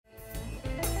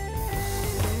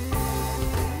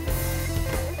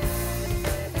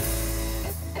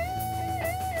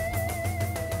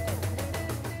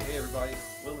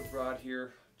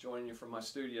joining you from my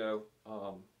studio,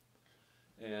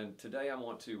 and today I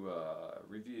want to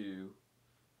review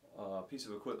a piece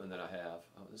of equipment that I have.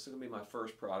 This is going to be my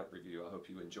first product review. I hope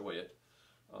you enjoy it.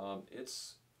 I'm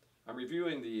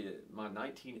reviewing my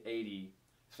 1980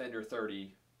 Fender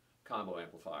 30 combo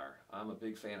amplifier. I'm a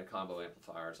big fan of combo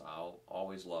amplifiers. I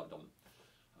always loved them.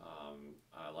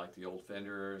 I like the old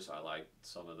Fenders. I like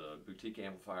some of the boutique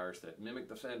amplifiers that mimic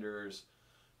the Fenders.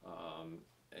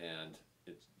 And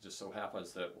it just so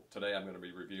happens that today I'm going to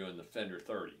be reviewing the Fender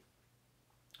 30.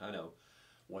 I know,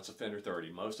 what's a Fender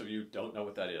 30? Most of you don't know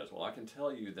what that is. Well, I can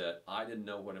tell you that I didn't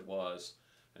know what it was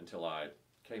until I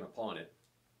came upon it,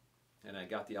 and I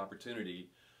got the opportunity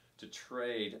to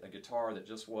trade a guitar that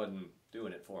just wasn't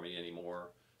doing it for me anymore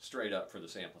straight up for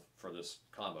this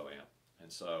combo amp.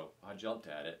 And so I jumped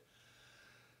at it,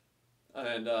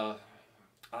 and I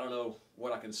don't know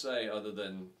what I can say other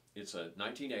than it's a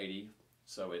 1980,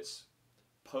 so it's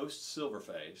post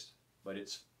Silverface, but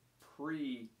it's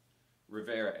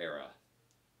pre-Rivera era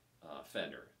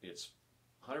Fender. It's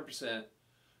 100%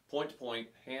 point-to-point,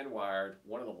 hand-wired,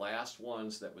 one of the last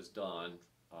ones that was done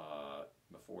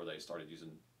before they started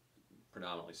using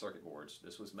predominantly circuit boards.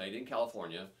 This was made in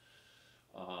California.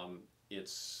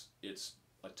 It's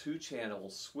a two-channel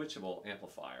switchable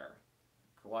amplifier.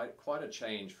 Quite a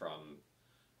change from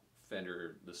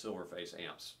Fender, the Silverface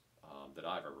amps that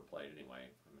I've ever played anyway.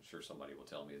 I'm sure somebody will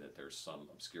tell me that there's some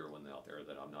obscure one out there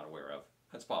that I'm not aware of.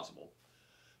 That's possible.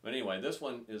 But anyway, this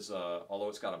one is, although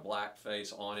it's got a black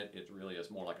face on it, it really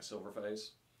is more like a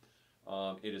Silverface.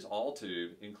 It is all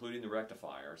tube, including the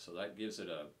rectifier, so that gives it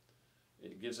a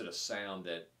sound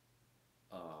that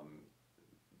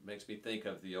makes me think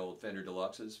of the old Fender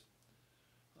Deluxes.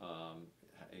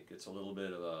 It gets a little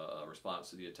bit of a response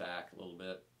to the attack, a little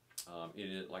bit. It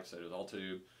is, like I said, it's all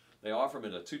tube. They offer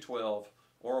them in a 212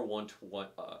 or a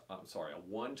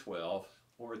 112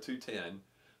 or a 210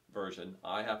 version.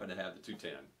 I happen to have the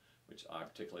 210, which I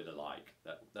particularly like.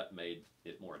 That made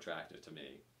it more attractive to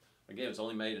me. Again, it was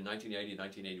only made in 1980,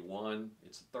 1981.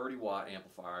 It's a 30-watt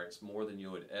amplifier. It's more than you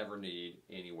would ever need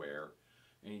anywhere,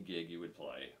 any gig you would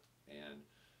play, and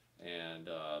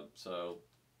so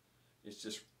it's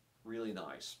just really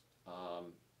nice.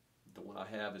 The one I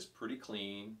have is pretty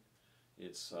clean.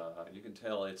 It's you can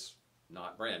tell it's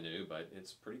not brand new, but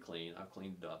it's pretty clean. I've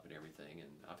cleaned it up and everything,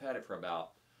 and I've had it for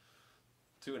about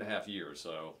 2.5 years,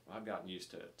 so I've gotten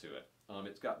used to it.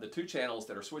 It's got the two channels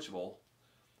that are switchable.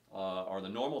 Are the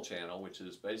normal channel, which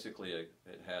is basically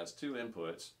it has two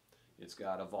inputs. It's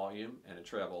got a volume and a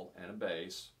treble and a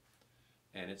bass,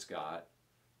 and it's got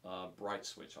a bright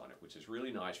switch on it, which is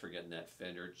really nice for getting that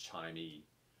Fender chimey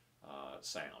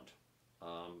sound.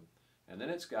 And then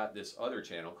it's got this other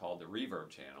channel called the reverb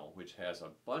channel, which has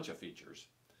a bunch of features.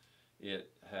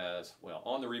 It has, well,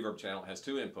 on the reverb channel, it has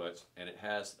two inputs, and it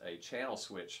has a channel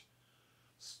switch,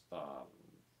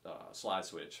 slide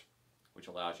switch, which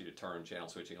allows you to turn channel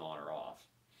switching on or off.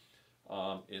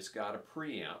 It's got a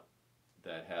preamp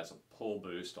that has a pull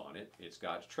boost on it. It's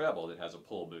got a treble that has a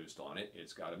pull boost on it.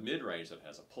 It's got a mid-range that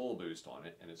has a pull boost on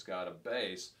it, and it's got a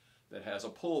bass that has a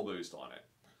pull boost on it.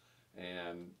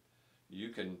 And you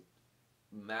can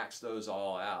max those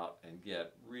all out and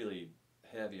get really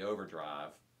heavy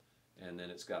overdrive. And then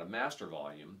it's got a master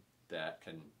volume that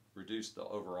can reduce the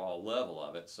overall level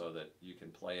of it so that you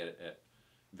can play it at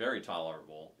very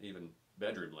tolerable, even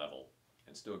bedroom level,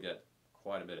 and still get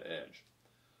quite a bit of edge.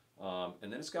 And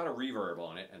then it's got a reverb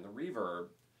on it, and the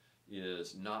reverb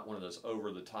is not one of those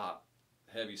over-the-top,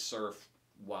 heavy surf,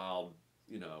 wild,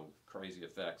 crazy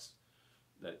effects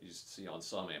that you see on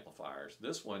some amplifiers.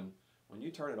 This one, when you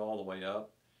turn it all the way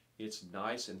up, it's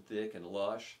nice and thick and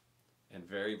lush and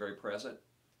very, very present,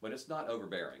 but it's not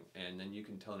overbearing, and then you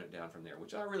can tone it down from there,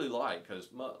 which I really like,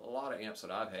 because a lot of amps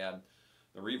that I've had,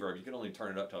 the reverb, you can only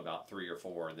turn it up to about 3 or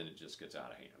 4, and then it just gets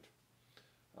out of hand.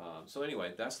 So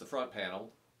anyway, that's the front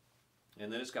panel,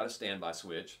 and then it's got a standby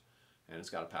switch, and it's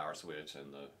got a power switch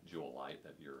and the jewel light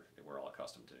that we're all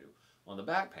accustomed to. On the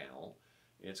back panel,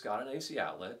 it's got an AC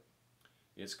outlet.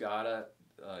 It's got a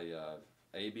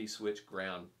AB switch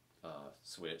ground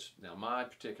switch. Now my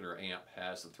particular amp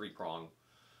has the 3-prong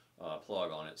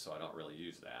plug on it, so I don't really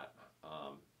use that.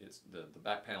 The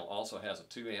back panel also has a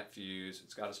 2-amp fuse.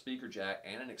 It's got a speaker jack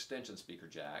and an extension speaker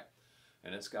jack,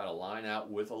 and it's got a line out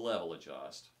with a level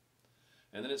adjust.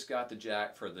 And then it's got the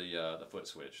jack for the foot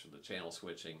switch, the channel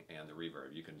switching and the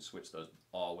reverb. You can switch those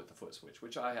all with the foot switch,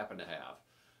 which I happen to have.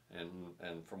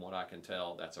 And from what I can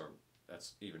tell, that's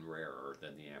even rarer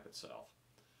than the amp itself.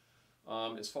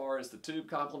 As far as the tube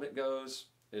complement goes,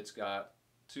 it's got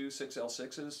two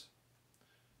 6L6s.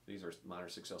 These are minor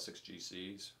 6L6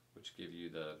 GCs. which give you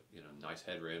the nice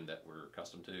headroom that we're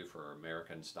accustomed to for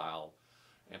American style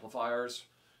amplifiers.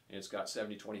 And it's got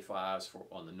 70-25s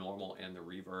on the normal and the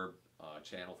reverb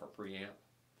channel for preamp.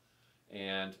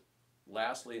 And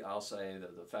lastly, I'll say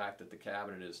that the fact that the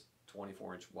cabinet is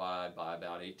 24-inch wide by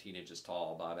about 18 inches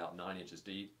tall by about 9 inches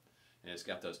deep, and it's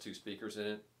got those two speakers in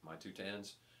it, my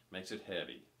 210s, makes it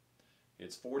heavy.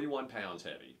 It's 41 pounds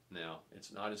heavy. Now,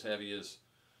 it's not as heavy as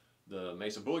the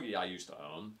Mesa Boogie I used to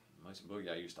own. The Mesa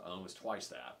Boogie I used to own was twice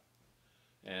that.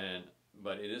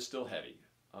 But it is still heavy.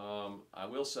 I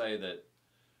will say that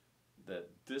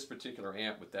this particular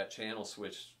amp with that channel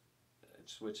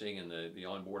switching and the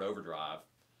onboard overdrive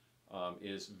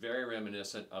is very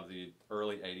reminiscent of the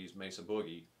early 80s Mesa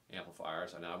Boogie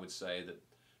amplifiers, and I would say that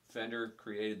Fender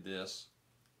created this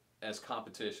as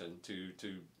competition to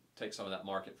take some of that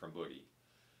market from Boogie.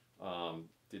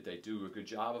 Did they do a good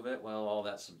job of it? Well, all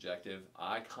that's subjective.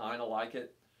 I kind of like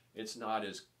it. It's not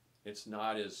as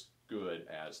good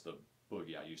as the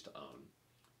Boogie I used to own,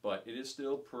 but it is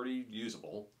still pretty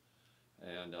usable,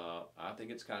 and I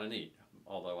think it's kind of neat.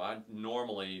 Although I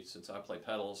normally, since I play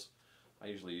pedals, I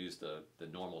usually use the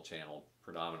normal channel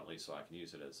predominantly, so I can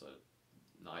use it as a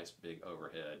nice big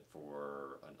overhead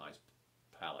for a nice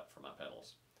palette for my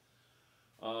pedals.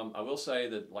 I will say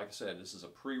that, like I said, this is a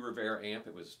pre-Rivera amp.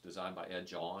 It was designed by Ed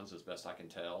Johns, as best I can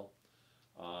tell,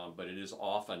 but it is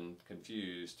often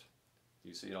confused.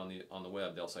 You see it on the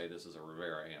web, they'll say this is a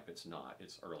Rivera amp. It's not.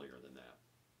 It's earlier than that.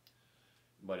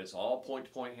 But it's all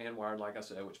point-to-point hand-wired, like I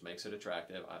said, which makes it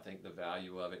attractive. I think the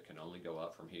value of it can only go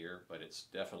up from here, but it's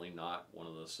definitely not one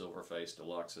of the Silverface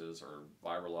Deluxes or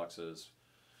Vibroluxes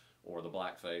or the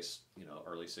Blackface,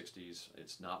 early 60s.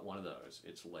 It's not one of those.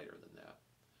 It's later than that.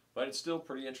 But it's still a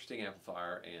pretty interesting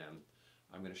amplifier, and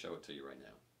I'm going to show it to you right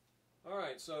now. All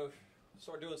right, so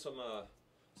start doing some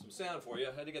sound for you.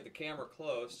 I had to get the camera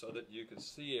close so that you could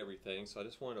see everything, so I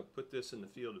just wanted to put this in the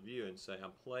field of view and say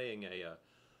I'm playing a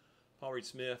Paul Reed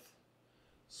Smith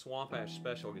Swamp Ash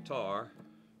Special guitar,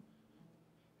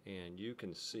 and you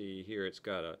can see here it's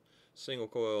got a single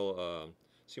coil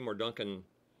Seymour Duncan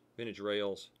vintage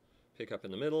rails pickup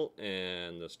in the middle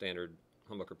and the standard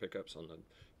humbucker pickups on the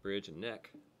bridge and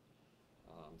neck.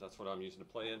 That's what I'm using to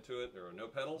play into it. There are no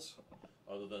pedals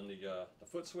other than the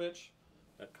foot switch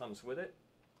that comes with it,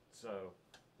 so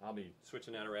I'll be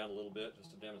switching that around a little bit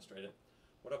just to demonstrate it.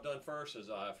 What I've done first is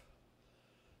I've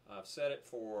set it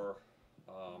for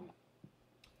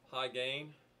high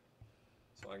gain,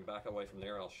 so I can back away from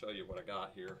there. I'll show you what I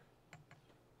got here.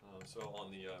 So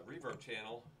on the reverb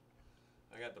channel,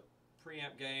 I got the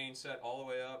preamp gain set all the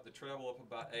way up, the treble up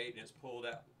about 8, and it's pulled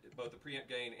out. Both the preamp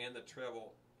gain and the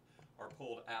treble are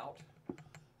pulled out,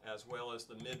 as well as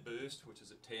the mid boost, which is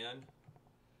at 10,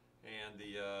 and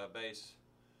the bass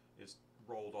is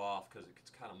rolled off because it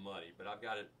gets kind of muddy, but I've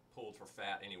got it pulled for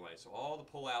fat anyway. So all the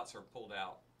pull-outs are pulled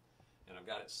out, and I've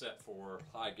got it set for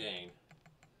high gain.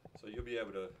 So you'll be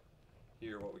able to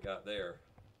hear what we got there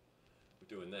with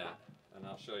doing that. And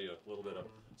I'll show you a little bit of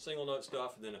single note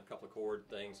stuff and then a couple of chord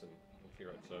things, and you'll hear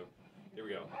it. So here we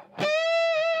go.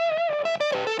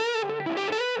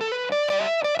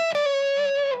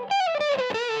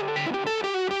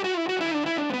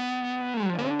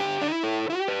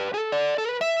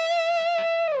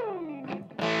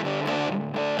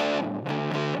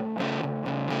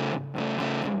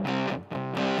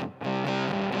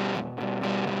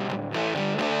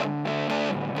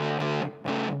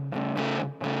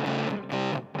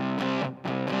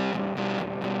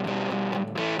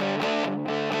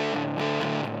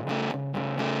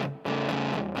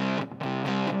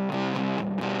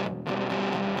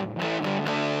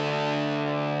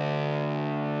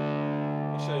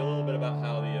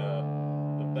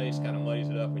 Kind of muddies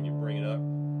it up when you bring it up.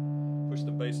 Push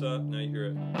the bass up, now you hear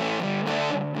it. So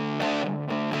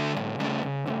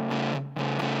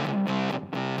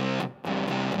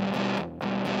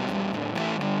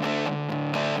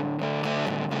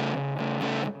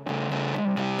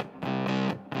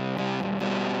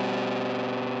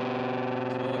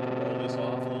I can roll this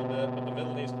off a little bit, but the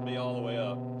middle needs to be all the way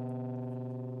up.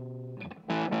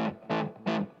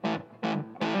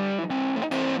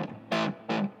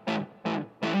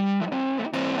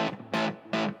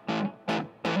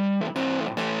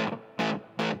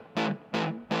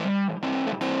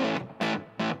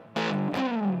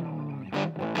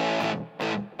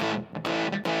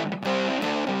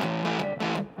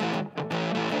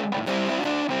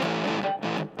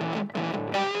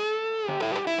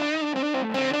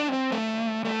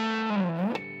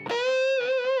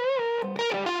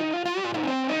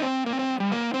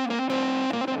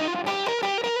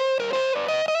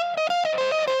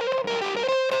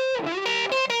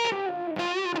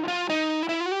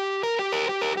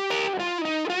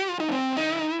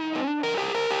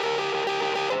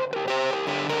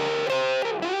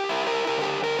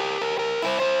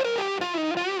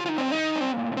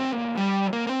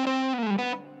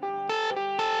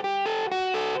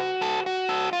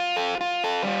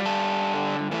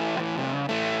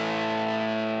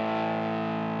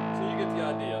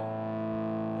 idea.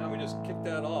 Now we just kick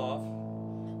that off.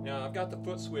 Now I've got the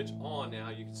foot switch on now.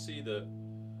 You can see the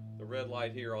red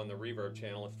light here on the reverb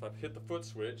channel. If I hit the foot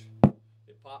switch,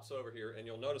 it pops over here, and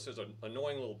you'll notice there's an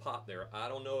annoying little pop there. I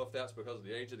don't know if that's because of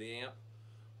the age of the amp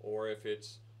or if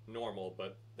it's normal,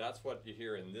 but that's what you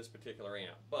hear in this particular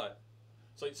amp. But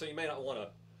so you may not want to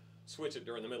switch it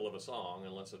during the middle of a song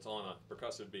unless it's on a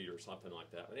percussive beat or something like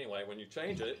that. But anyway, when you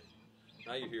change it,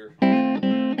 now you hear. So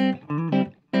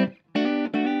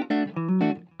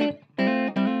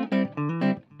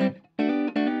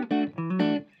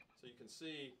you can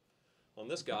see on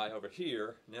this guy over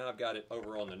here, now I've got it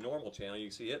over on the normal channel. You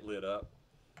can see it lit up,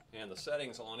 and the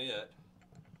settings on it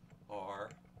are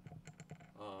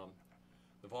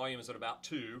the volume is at about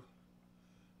 2,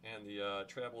 and the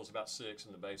treble is about 6,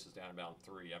 and the bass is down about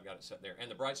 3. I've got it set there,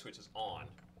 and the bright switch is on.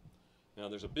 Now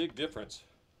there's a big difference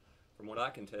from what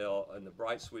I can tell in the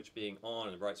bright switch being on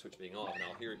and the bright switch being off, and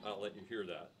I'll let you hear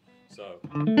that. So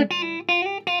there it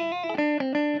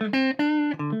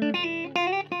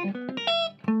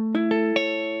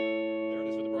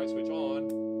is with the bright switch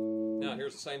on. Now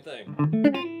here's the same thing.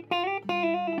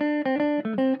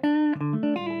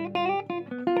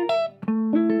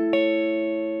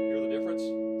 Hear the difference?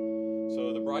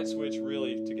 So the bright switch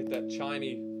really, to get that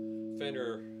chimey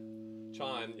Fender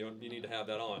chime, you need to have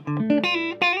that on.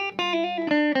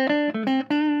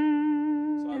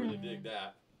 So I really dig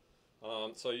that.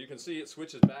 So you can see it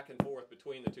switches back and forth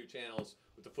between the two channels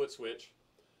with the foot switch.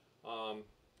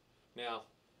 Now,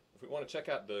 if we want to check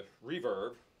out the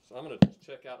reverb, so I'm going to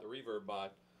check out the reverb by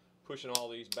pushing all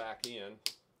these back in,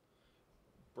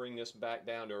 bring this back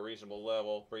down to a reasonable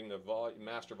level, bring the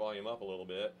master volume up a little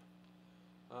bit,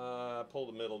 pull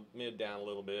the mid down a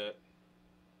little bit,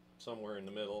 somewhere in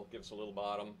the middle, give us a little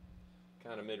bottom,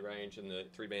 kind of mid-range in the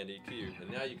 3-band EQ.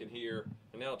 And now you can hear,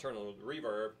 and now I'll turn on the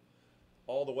reverb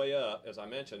all the way up, as I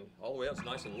mentioned, all the way up. It's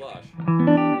nice and lush.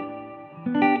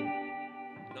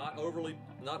 Not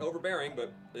overbearing,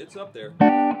 but it's up there.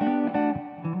 Now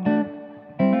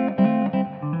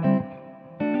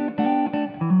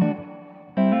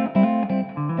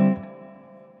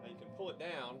you can pull it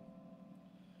down,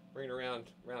 bring it around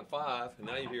 5, and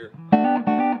now you hear.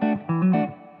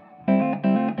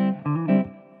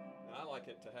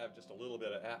 It to have just a little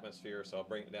bit of atmosphere, so I'll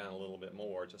bring it down a little bit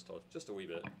more, just a wee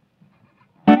bit.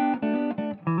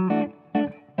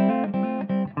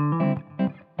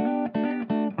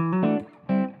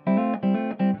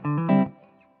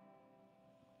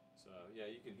 So yeah,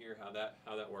 you can hear how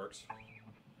that works,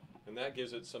 and that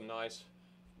gives it some nice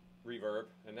reverb.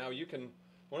 And now you can,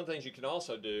 one of the things you can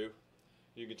also do,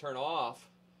 you can turn off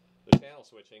the channel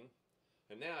switching,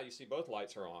 and now you see both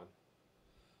lights are on.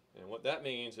 And what that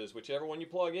means is whichever one you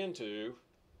plug into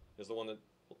is the one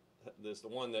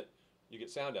that you get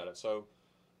sound out of. So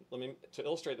to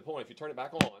illustrate the point, if you turn it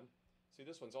back on, see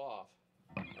this one's off,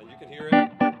 and you can hear it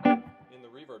in the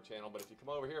reverb channel. But if you come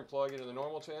over here and plug it into the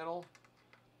normal channel,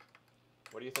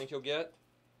 what do you think you'll get?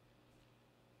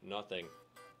 Nothing.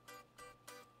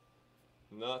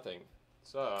 Nothing.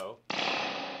 So,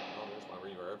 oh, there's my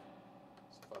reverb.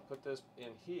 So if I put this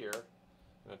in here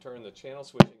and I turn the channel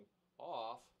switching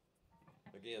off,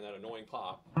 again, that annoying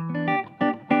pop.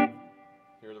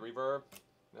 Hear the reverb?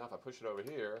 Now if I push it over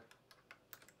here,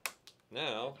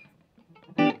 now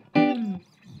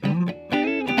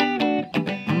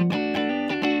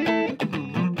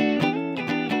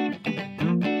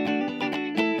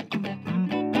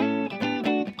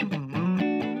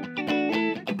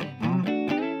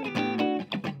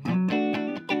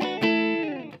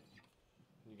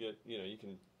you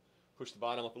can push the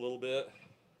bottom up a little bit.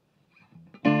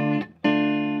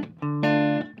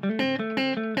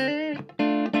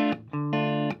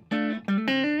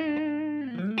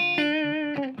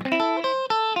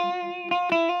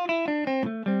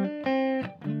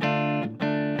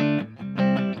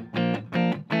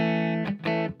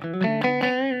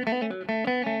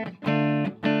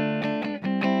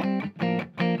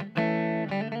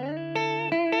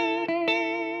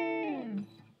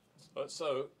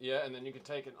 So, yeah, and then you can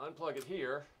take and unplug it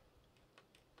here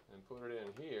and put it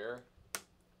in here.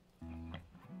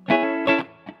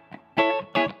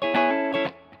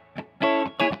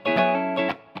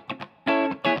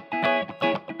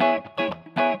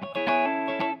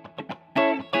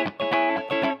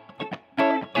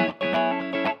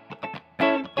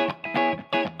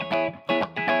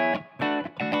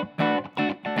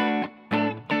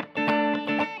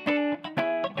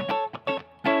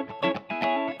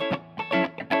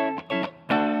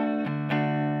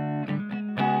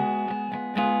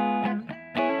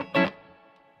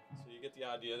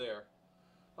 Idea there.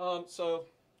 So,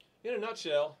 in a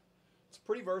nutshell, It's a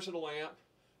pretty versatile amp.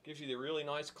 Gives you the really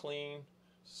nice clean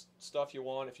stuff you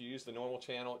want if you use the normal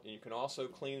channel, and you can also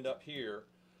clean it up here.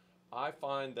 I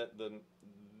find that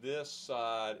this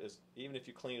side is, even if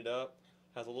you clean it up,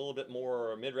 has a little bit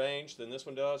more mid-range than this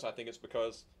one does. I think it's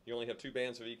because you only have 2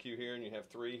 bands of EQ here and you have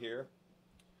 3 here.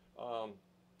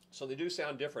 So they do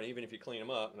sound different even if you clean them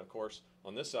up. And of course,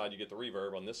 on this side you get the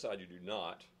reverb, on this side you do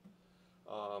not.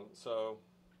 So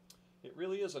it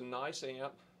really is a nice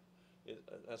amp.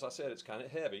 As I said, it's kind of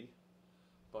heavy,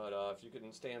 but if you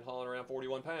can stand hauling around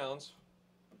 41 pounds,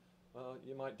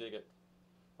 you might dig it.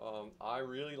 I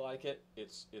really like it.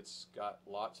 It's got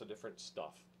lots of different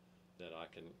stuff that I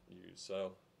can use.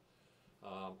 So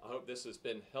I hope this has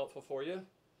been helpful for you,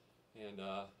 and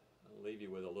I'll leave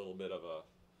you with a little bit of a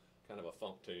kind of a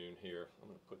funk tune here. I'm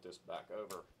going to put this back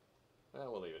over.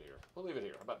 We'll leave it here. We'll leave it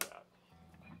here. How about that?